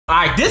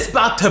Alright, this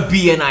about to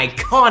be an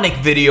iconic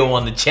video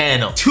on the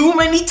channel. Too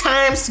many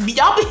times,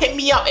 y'all been hitting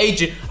me up,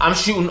 Agent. I'm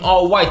shooting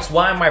all whites,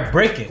 why am I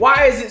bricking?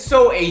 Why is it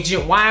so,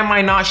 Agent? Why am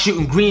I not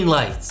shooting green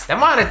lights? The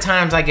amount of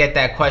times I get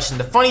that question,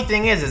 the funny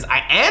thing is I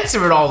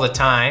answer it all the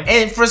time,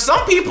 and for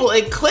some people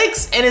it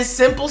clicks and it's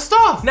simple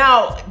stuff.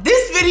 Now,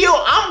 this video,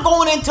 I'm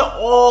going into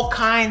all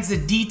kinds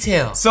of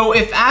details. So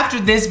if after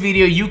this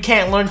video you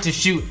can't learn to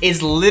shoot,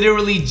 it's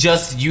literally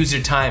just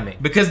user timing.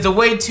 Because the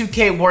way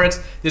 2K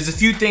works, there's a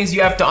few things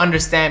you have to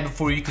understand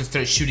before you can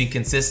start shooting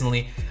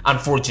consistently,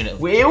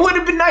 unfortunately. It would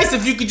have been nice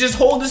if you could just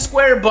hold the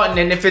square button,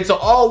 and if it's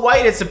all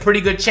white, it's a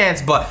pretty good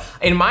chance, but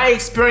in my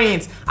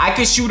experience, I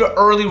could shoot an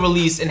early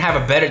release and have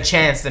a better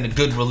chance than a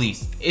good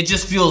release. It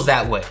just feels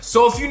that way.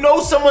 So if you know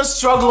someone's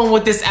struggling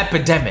with this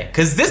epidemic,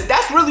 cause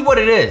that's really what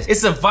it is.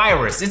 It's a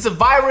virus. It's a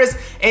virus,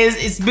 and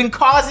it's been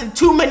causing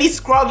too many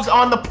scrubs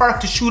on the park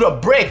to shoot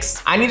up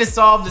bricks. I need to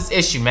solve this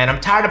issue, man.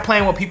 I'm tired of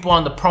playing with people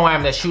on the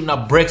Pro-Am that's shooting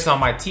up bricks on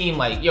my team.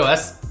 Like, yo,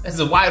 that's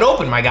a wide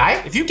open, my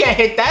guy. If you can't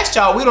hit that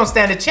shot, we don't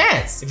stand a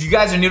chance. If you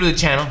guys are new to the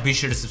channel, be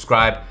sure to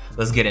subscribe.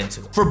 Let's get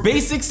into it. For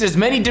basics, there's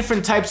many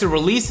different types of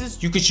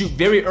releases. You can shoot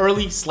very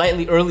early,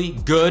 slightly early,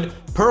 good,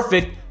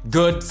 perfect,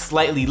 good,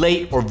 slightly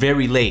late, or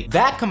very late.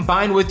 That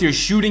combined with your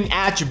shooting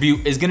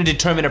attribute is gonna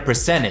determine a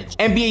percentage.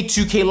 NBA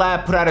 2K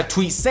Lab put out a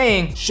tweet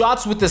saying,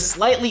 shots with a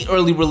slightly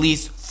early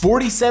release,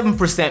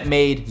 47%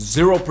 made,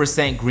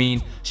 0%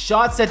 green.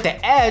 Shots at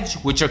the edge,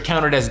 which are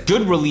counted as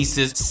good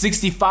releases,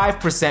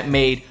 65%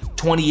 made,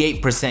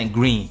 28%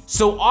 green.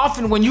 So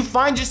often when you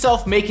find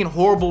yourself making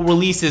horrible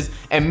releases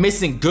and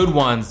missing good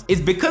ones,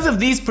 it's because of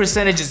these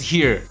percentages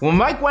here. When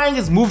Mike Wang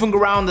is moving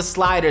around the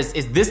sliders,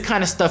 it's this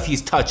kind of stuff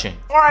he's touching.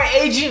 All right,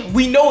 Agent,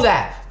 we know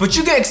that, but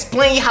you can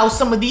explain how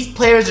some of these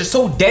players are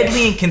so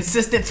deadly and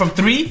consistent from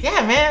three?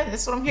 Yeah, man,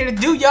 that's what I'm here to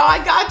do, y'all.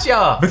 I got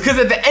y'all. Because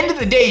at the end of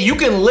the day, you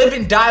can live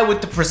and die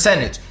with the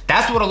percentage.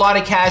 That's what a lot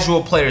of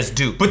casual players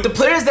do. But the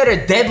players that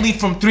are deadly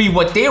from three,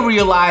 what they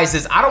realize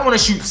is I don't want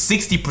to shoot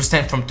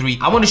 60% from three.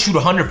 I want to shoot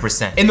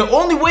 100%. And the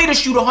only way to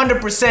shoot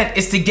 100%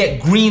 is to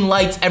get green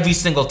lights every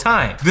single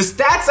time. The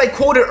stats I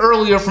quoted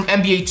earlier from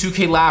NBA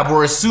 2K Lab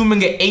were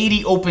assuming an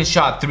 80 open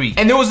shot three.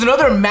 And there was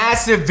another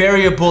massive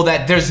variable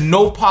that there's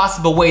no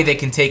possible way they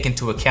can take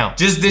into account.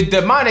 Just the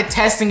amount of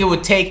testing it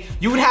would take,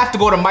 you would have to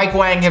go to Mike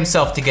Wang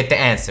himself to get the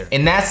answer.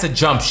 And that's the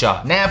jump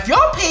shot. Now, if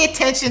y'all pay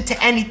attention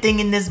to anything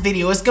in this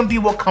video, it's gonna be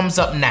what comes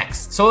up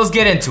next. So let's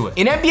get into it.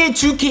 In NBA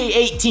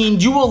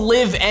 2K18, you will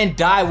live and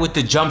die with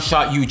the jump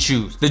shot you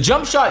choose. The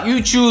jump shot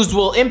you choose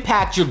will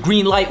impact your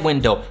green light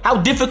window, how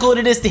difficult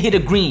it is to hit a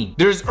green.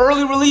 There's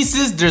early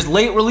releases, there's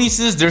late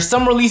releases, there's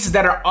some releases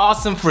that are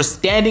awesome for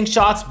standing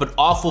shots but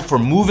awful for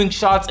moving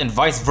shots and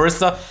vice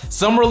versa.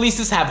 Some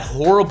releases have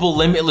horrible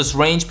limitless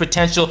range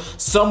potential,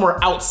 some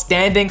are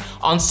outstanding.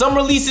 On some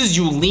releases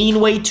you lean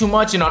way too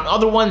much, and on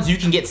other ones you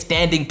can get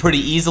standing pretty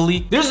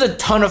easily. There's a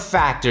ton of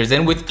factors,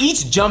 and with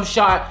each jump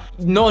shot,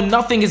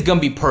 nothing is gonna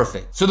be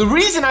perfect. So the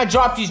reason I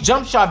drop these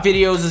jump shot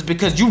videos is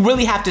because you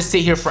really have to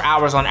sit here for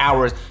hours on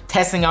hours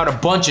testing out a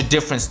bunch of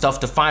different stuff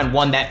to find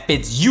one that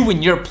fits you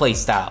and your play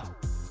style.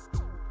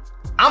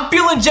 I'm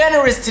feeling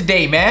generous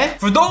today, man.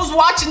 For those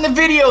watching the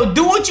video,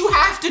 do what you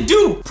have to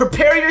do.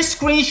 Prepare your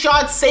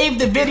screenshots, save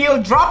the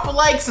video, drop a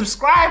like,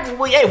 subscribe,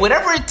 hey,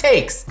 whatever it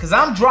takes. Cause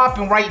I'm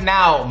dropping right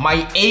now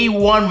my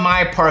A1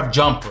 My Park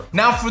jumper.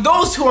 Now, for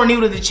those who are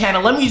new to the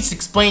channel, let me just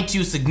explain to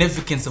you the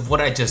significance of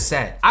what I just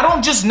said. I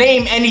don't just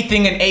name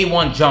anything an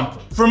A1 jumper.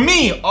 For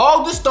me,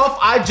 all the stuff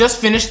I just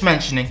finished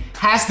mentioning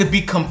has to be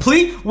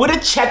complete with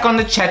a check on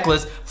the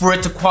checklist for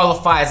it to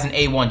qualify as an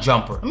A1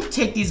 jumper. Let me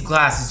take these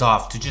glasses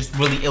off to just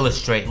really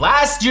illustrate.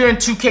 Last year in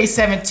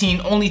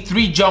 2K17, only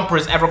 3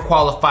 jumpers ever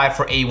qualified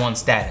for A1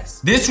 status.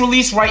 This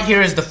release right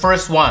here is the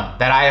first one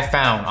that I have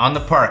found on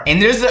the park.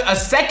 And there's a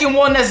second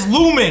one that's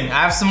looming.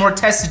 I have some more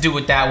tests to do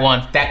with that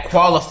one that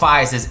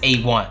qualifies as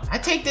A1. I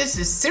take this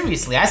as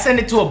seriously. I send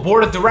it to a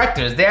board of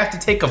directors. They have to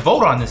take a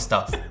vote on this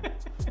stuff.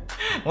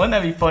 Wouldn't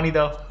that be funny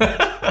though?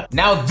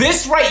 Now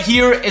this right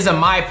here is a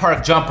My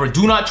Park jumper.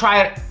 Do not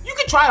try it. You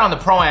can try it on the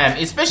Pro-Am,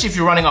 especially if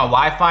you're running on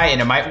Wi-Fi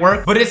and it might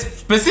work, but it's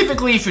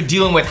specifically if you're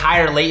dealing with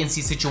higher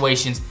latency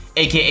situations,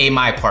 aka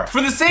My Park.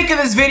 For the sake of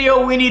this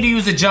video, we need to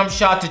use a jump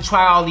shot to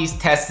try all these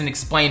tests and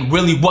explain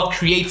really what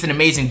creates an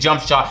amazing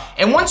jump shot.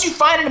 And once you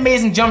find an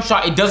amazing jump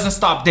shot, it doesn't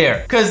stop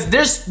there. Cause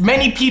there's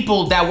many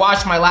people that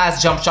watched my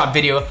last jump shot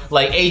video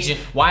like, Agent,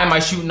 why am I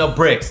shooting up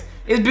bricks?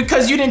 It's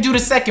because you didn't do the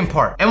second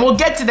part. And we'll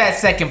get to that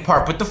second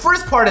part, but the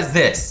first part is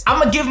this. I'm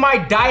gonna give my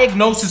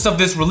diagnosis of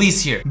this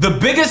release here. The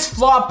biggest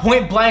flaw,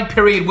 point blank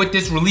period, with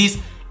this release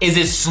is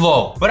it's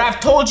slow. But I've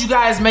told you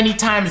guys many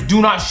times,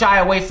 do not shy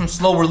away from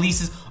slow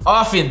releases.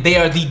 Often they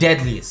are the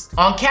deadliest.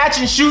 On catch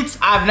and shoots,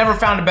 I've never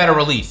found a better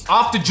release.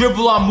 Off the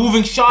dribble on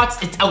moving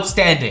shots, it's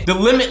outstanding. The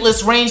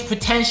limitless range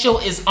potential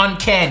is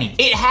uncanny.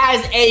 It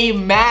has a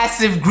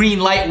massive green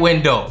light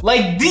window,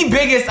 like the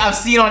biggest I've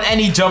seen on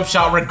any jump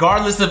shot,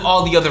 regardless of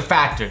all the other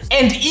factors.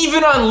 And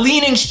even on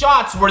leaning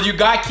shots where your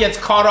guy gets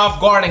caught off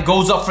guard and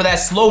goes up for that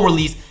slow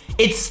release,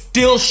 it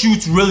still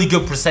shoots really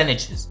good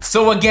percentages.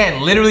 So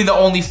again, literally the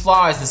only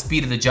flaw is the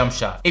speed of the jump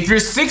shot. If you're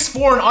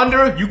 6'4" and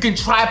under, you can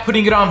try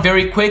putting it on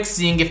very quick,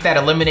 seeing if that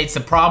eliminates the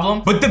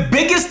problem. But the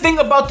biggest thing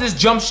about this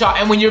jump shot,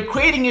 and when you're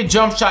creating your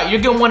jump shot,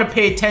 you're gonna wanna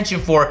pay attention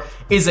for,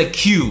 is a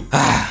cue.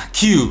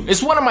 Cue.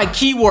 It's one of my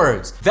key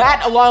words.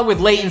 That, along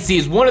with latency,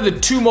 is one of the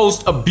two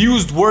most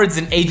abused words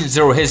in Agent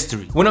Zero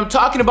history. When I'm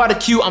talking about a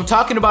cue, I'm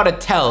talking about a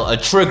tell, a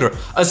trigger,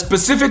 a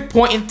specific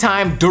point in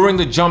time during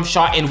the jump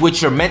shot in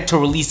which you're meant to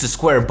release the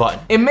square button.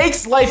 It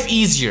makes life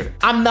easier.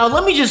 Now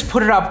let me just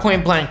put it out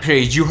point blank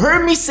period. You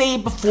heard me say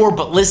it before,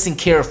 but listen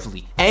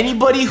carefully.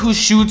 Anybody who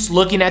shoots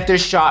looking at their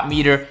shot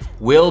meter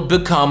will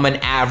become an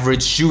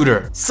average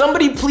shooter.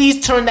 Somebody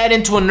please turn that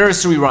into a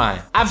nursery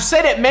rhyme. I've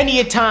said it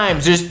many a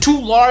times, there's too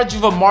large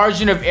of a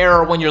margin of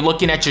error when you're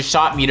looking at your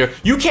shot meter.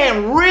 You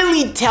can't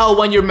really tell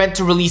when you're meant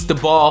to release the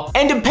ball,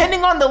 and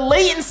depending on the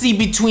latency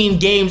between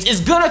games is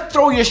gonna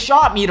throw your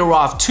shot meter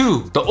off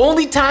too. The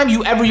only time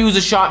you ever use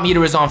a shot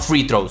meter is on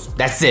free throws.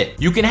 That's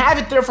it. You can have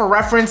it there for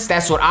reference.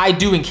 That's what I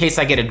do in case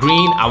I get a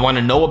green. I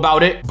wanna know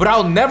about it, but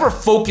I'll never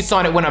focus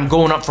on it when I'm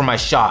going up for my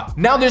shot.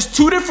 Now there's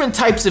two different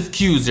types of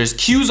cues. There's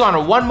cues on a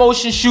one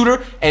motion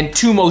shooter and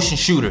two motion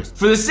shooters.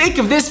 For the sake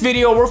of this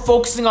video, we're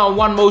focusing on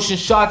one motion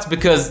shots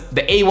because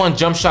the A1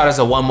 jump shot is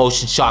a one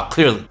motion shot,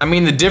 clearly. I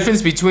mean, the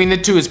difference between the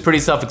two is pretty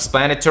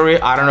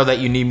self-explanatory. I don't know that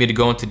you need me to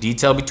go into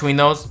detail between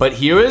those, but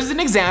here is an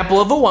example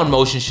of a one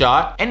motion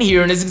shot, and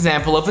here is an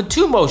example of a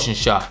two motion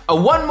shot. A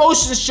one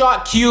motion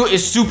shot cue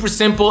is super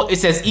simple.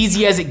 It's as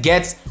easy as it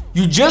gets.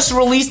 You just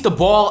release the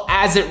ball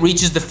as it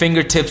reaches the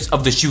fingertips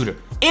of the shooter.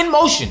 In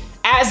motion,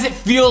 as it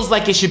feels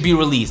like it should be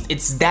released.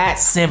 It's that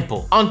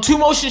simple. On two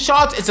motion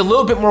shots, it's a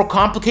little bit more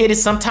complicated.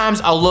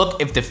 Sometimes I'll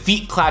look if the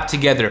feet clap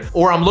together,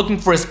 or I'm looking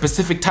for a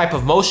specific type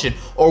of motion,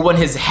 or when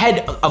his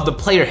head of the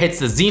player hits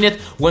the zenith,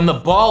 when the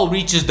ball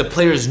reaches the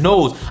player's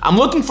nose. I'm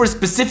looking for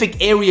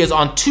specific areas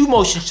on two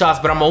motion shots,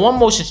 but on a one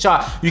motion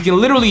shot, you can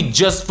literally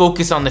just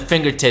focus on the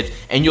fingertips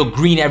and you'll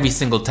green every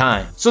single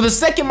time. So the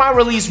second my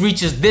release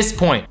reaches this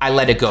point, I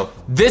let it go.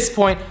 This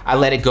point, I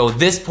let it go.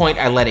 This point,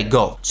 I let it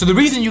go. So the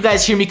reason you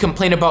guys hear me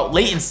complain about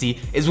latency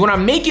is when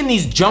I'm making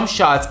these jump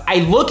shots, I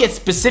look at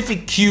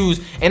specific cues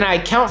and I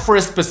account for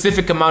a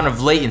specific amount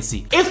of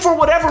latency. If for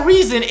whatever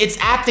reason it's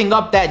acting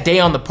up that day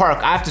on the park,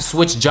 I have to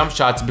switch jump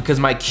shots because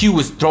my cue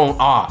was thrown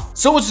off.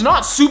 So it's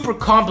not super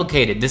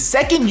complicated. The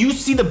second you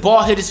see the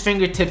ball hit his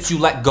fingertips, you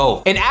let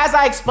go. And as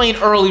I explained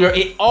earlier,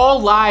 it all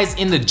lies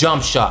in the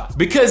jump shot,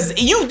 because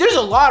there's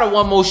a lot of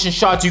one motion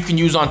shots you can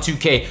use on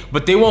 2K,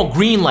 but they won't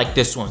green like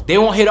this one. They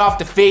won't hit off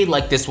the fade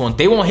like this one.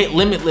 They won't hit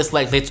limitless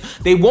like this.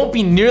 They won't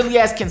be nearly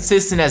as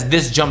consistent as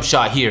this jump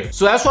shot here.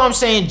 So that's why I'm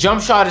saying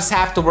jump shot is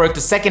half the work.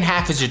 The second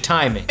half is your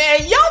timing.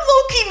 Man, y'all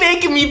low-key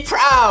making me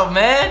proud,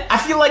 man. I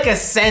feel like a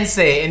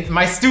sensei and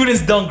my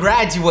students done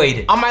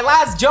graduated. On my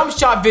last jump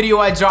shot video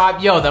I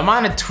dropped, yo, the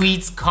amount of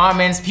tweets,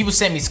 comments, people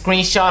sent me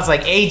screenshots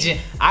like, Agent,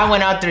 I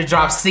went out there,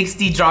 dropped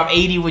 60, dropped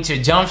 80 with your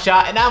jump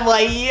shot, and I'm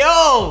like,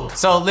 yo.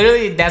 So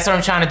literally, that's what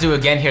I'm trying to do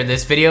again here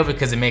this video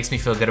because it makes me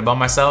feel good about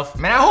myself.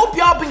 Man, I hope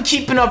y'all been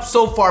keeping up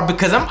so far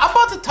because I'm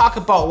about to talk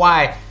about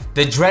why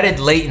the dreaded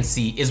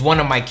latency is one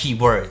of my key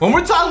words. When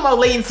we're talking about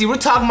latency, we're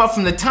talking about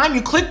from the time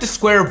you click the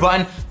square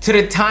button to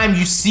the time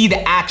you see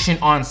the action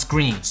on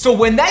screen. So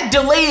when that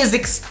delay is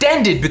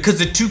extended because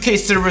the 2K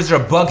servers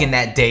are bugging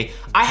that day,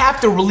 I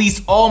have to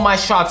release all my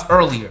shots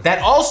earlier.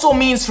 That also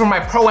means for my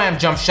Pro-Am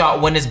jump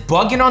shot, when it's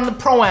bugging on the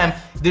Pro-Am,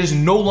 there's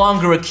no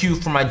longer a cue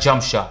for my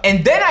jump shot.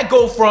 And then I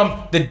go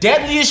from the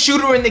deadliest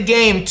shooter in the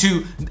game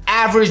to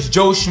average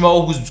Joe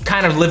Schmo who's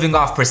kind of living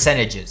off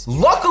percentages.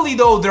 Luckily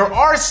though, there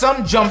are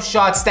some jump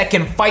shots that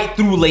can fight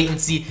through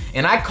latency,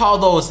 and I call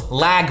those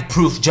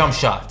lag-proof jump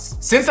shots.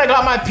 Since I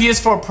got my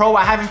PS4 Pro,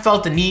 I haven't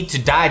felt the need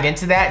to dive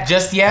into that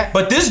just yet,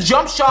 but this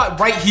jump shot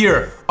right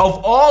here, of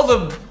all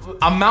the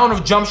amount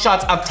of jump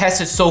shots I've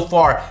tested so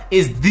far,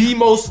 is the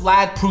most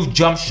lag-proof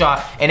jump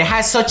shot, and it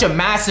has such a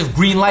massive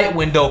green light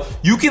window.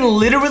 You can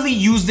literally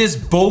use this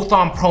both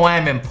on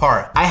Pro-Am and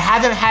Park. I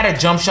haven't had a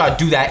jump shot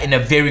do that in a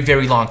very,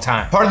 very long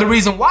time. Part of the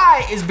reason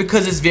why is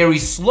because it's very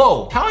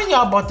slow. Telling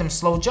y'all about them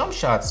slow jump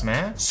shots,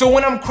 man. So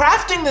when I'm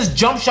crafting this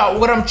jump shot,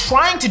 what I'm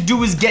trying to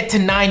do is get to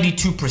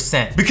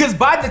 92%. Because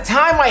by the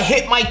time I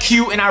hit my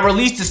cue and I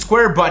release the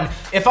square button,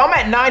 if I'm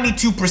at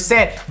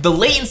 92%, the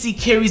latency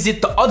carries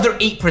it the other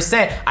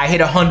 8%, I hit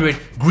 100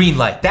 green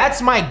light.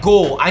 That's my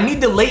goal. I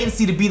need the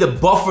latency to be the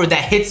buffer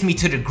that hits me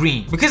to the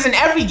green. Because in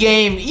every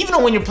game,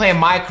 even when you're playing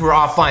my career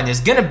offline, there's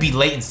gonna be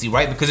latency,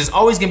 right? Because there's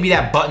always gonna be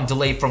that button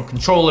delay from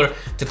controller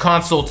to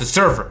console to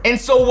server. And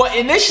so what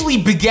initially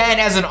began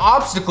as an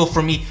obstacle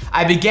for me,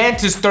 I began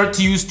to start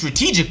to use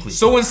strategically.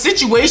 So in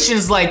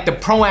situations like the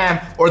Pro-Am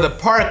or the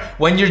Park,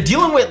 when you're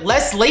dealing with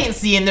less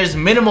latency and there's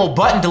minimal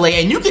button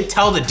delay, and you can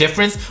tell the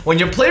difference, when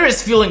your player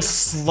is feeling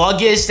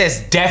sluggish,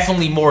 that's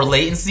definitely more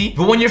latency.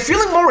 But when you're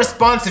feeling more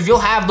responsive, you'll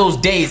have those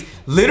days.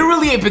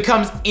 Literally, it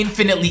becomes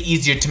infinitely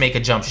easier to make a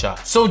jump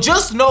shot. So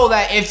just know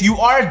that if you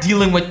are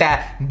dealing with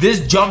that,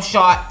 this jump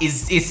shot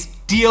is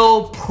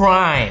still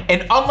prime.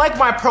 And unlike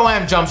my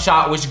Pro-Am jump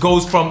shot, which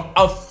goes from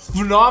a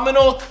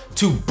phenomenal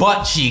to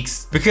butt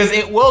cheeks because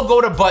it will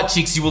go to butt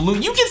cheeks. You will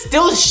lose. You can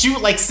still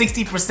shoot like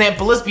 60%,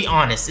 but let's be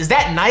honest. Is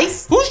that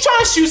nice? Who's trying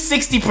to shoot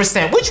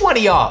 60%? Which one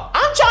of y'all?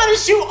 I'm trying to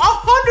shoot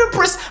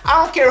 100%.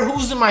 I don't care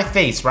who's in my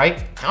face,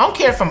 right? I don't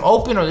care if I'm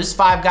open or there's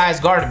 5 guys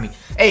guarding me.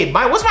 Hey,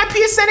 what's my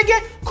PSN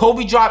again?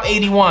 Kobe dropped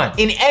 81.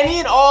 In any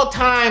and all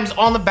times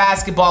on the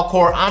basketball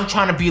court, I'm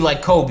trying to be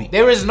like Kobe.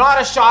 There is not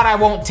a shot I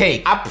won't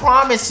take. I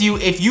promise you,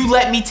 if you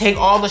let me take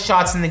all the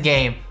shots in the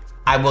game,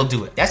 I will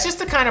do it. That's just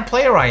the kind of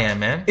player I am,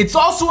 man. It's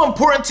also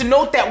important to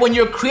note that when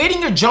you're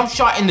creating your jump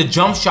shot in the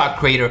jump shot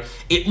creator,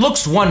 it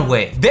looks one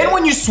way. Then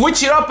when you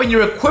switch it up and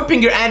you're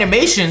equipping your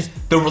animations,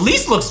 the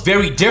release looks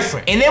very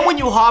different. And then when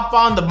you hop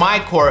on the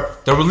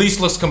MyCourt, the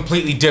release looks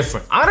completely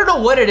different. I don't know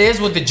what it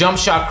is with the jump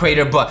shot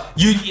creator, but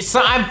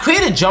I've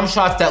created jump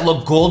shots that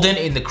look golden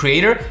in the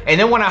creator, and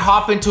then when I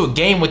hop into a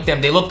game with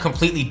them, they look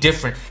completely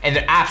different and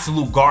they're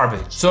absolute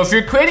garbage. So if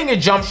you're creating a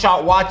jump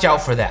shot, watch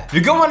out for that.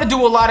 You're gonna wanna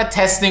do a lot of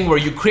testing where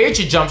you create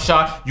your jump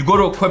shot, you go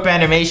to equip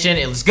animation,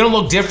 it's gonna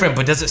look different,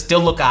 but does it still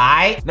look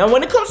alright? Now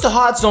when it comes to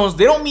hot zones,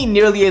 they don't mean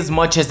nearly as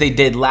much as they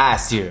did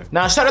last year.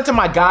 Now shout out to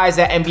my guys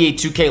at NBA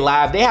 2K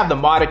Lab. They have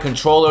the modded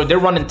controller. They're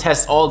running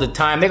tests all the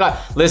time.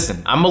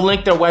 Listen, I'm gonna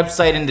link their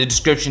website in the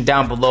description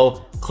down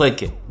below.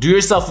 Click it. Do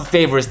yourself a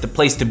favor, it's the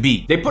place to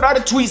be. They put out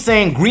a tweet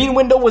saying green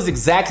window was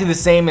exactly the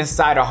same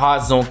inside a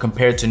hot zone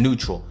compared to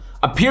neutral.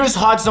 Appears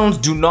hot zones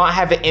do not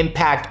have an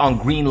impact on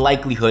green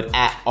likelihood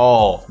at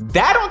all.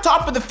 That on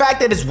top of the fact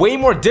that it's way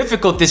more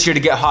difficult this year to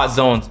get hot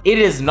zones, it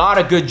is not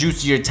a good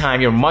use of your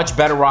time. You're much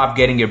better off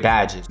getting your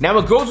badges. Now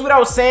it goes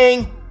without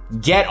saying,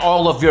 get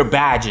all of your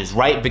badges,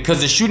 right?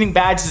 Because the shooting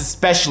badges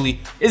especially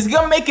is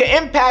gonna make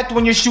an impact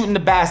when you're shooting the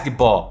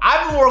basketball.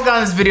 I've been working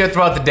on this video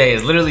throughout the day.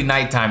 It's literally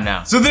nighttime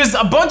now. So there's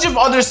a bunch of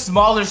other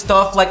smaller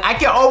stuff. Like I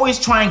can always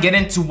try and get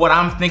into what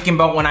I'm thinking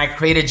about when I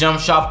create a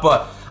jump shot,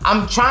 but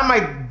I'm trying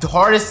my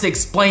hardest to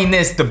explain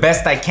this the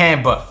best I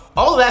can, but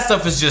all of that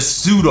stuff is just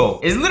pseudo.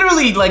 It's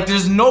literally like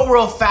there's no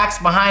real facts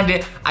behind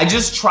it. I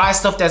just try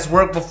stuff that's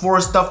worked before,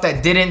 stuff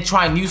that didn't,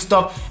 try new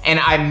stuff, and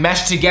I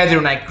mesh together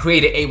and I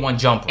create an A1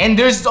 jump. And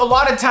there's a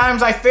lot of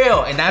times I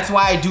fail, and that's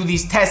why I do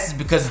these tests,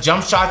 because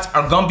jump shots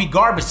are gonna be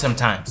garbage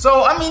sometimes.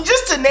 So, I mean,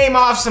 just to name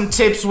off some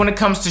tips when it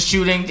comes to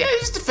shooting, yeah,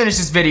 just to finish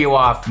this video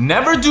off.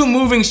 Never do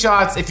moving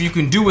shots if you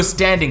can do a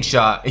standing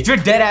shot. If you're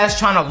dead ass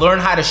trying to learn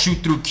how to shoot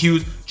through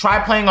cues, try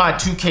playing on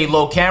 2K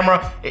low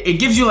camera. It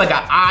gives you like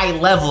an eye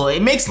level.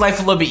 It makes life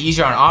a little bit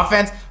easier on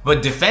offense,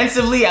 but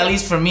defensively, at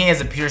least for me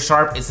as a pure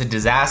sharp, it's a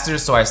disaster,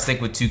 so I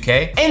stick with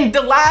 2K. And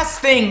the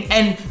last thing,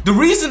 and the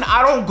reason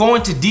I don't go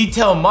into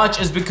detail much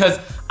is because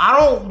I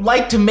don't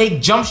like to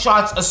make jump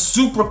shots a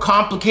super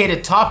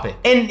complicated topic.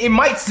 And it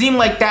might seem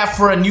like that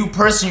for a new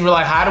person. You're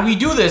like, how do we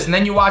do this? And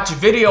then you watch a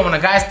video and a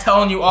guy's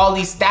telling you all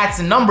these stats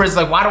and numbers.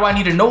 Like, why do I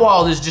need to know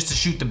all this just to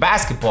shoot the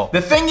basketball?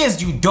 The thing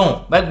is, you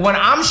don't. Like, when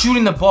I'm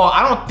shooting the ball,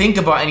 I don't think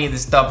about any of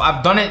this stuff.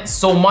 I've done it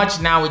so much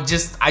now,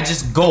 I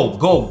just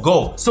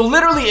go. So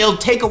literally, it'll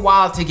take a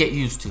while to get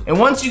used to. And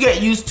once you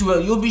get used to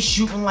it, you'll be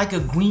shooting like a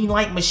green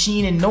light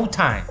machine in no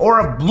time.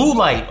 Or a blue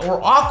light,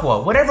 or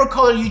aqua, whatever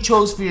color you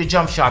chose for your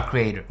jump shot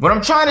creator. What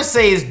I'm trying to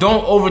say is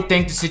don't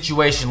overthink the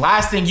situation.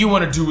 Last thing you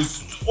want to do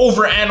is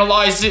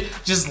overanalyze it.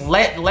 Just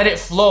let it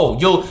flow.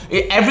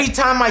 Every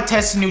time I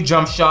test a new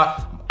jump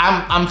shot,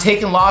 I'm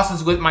taking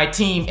losses with my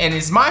team, and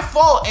it's my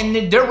fault,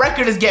 and their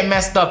record is getting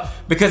messed up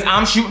because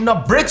I'm shooting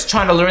up bricks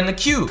trying to learn the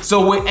cue.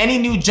 So with any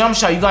new jump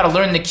shot, you gotta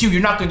learn the cue.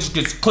 You're not gonna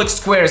just click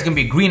square, it's gonna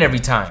be green every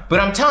time. But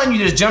I'm telling you,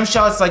 there's jump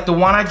shots like the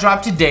one I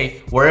dropped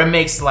today where it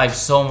makes life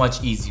so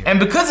much easier. And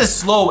because it's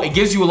slow, it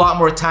gives you a lot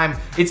more time.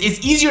 It's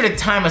easier to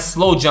time a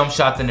slow jump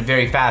shot than a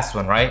very fast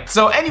one, right?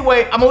 So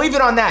anyway, I'm gonna leave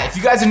it on that. If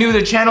you guys are new to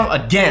the channel,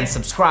 again,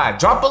 subscribe,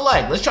 drop a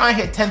like. Let's try and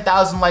hit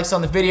 10,000 likes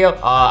on the video.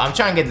 I'm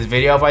trying to get this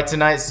video up by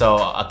tonight, so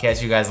I'll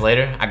catch you guys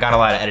later. I got a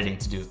lot of editing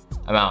to do.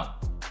 I'm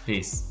out.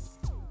 Peace.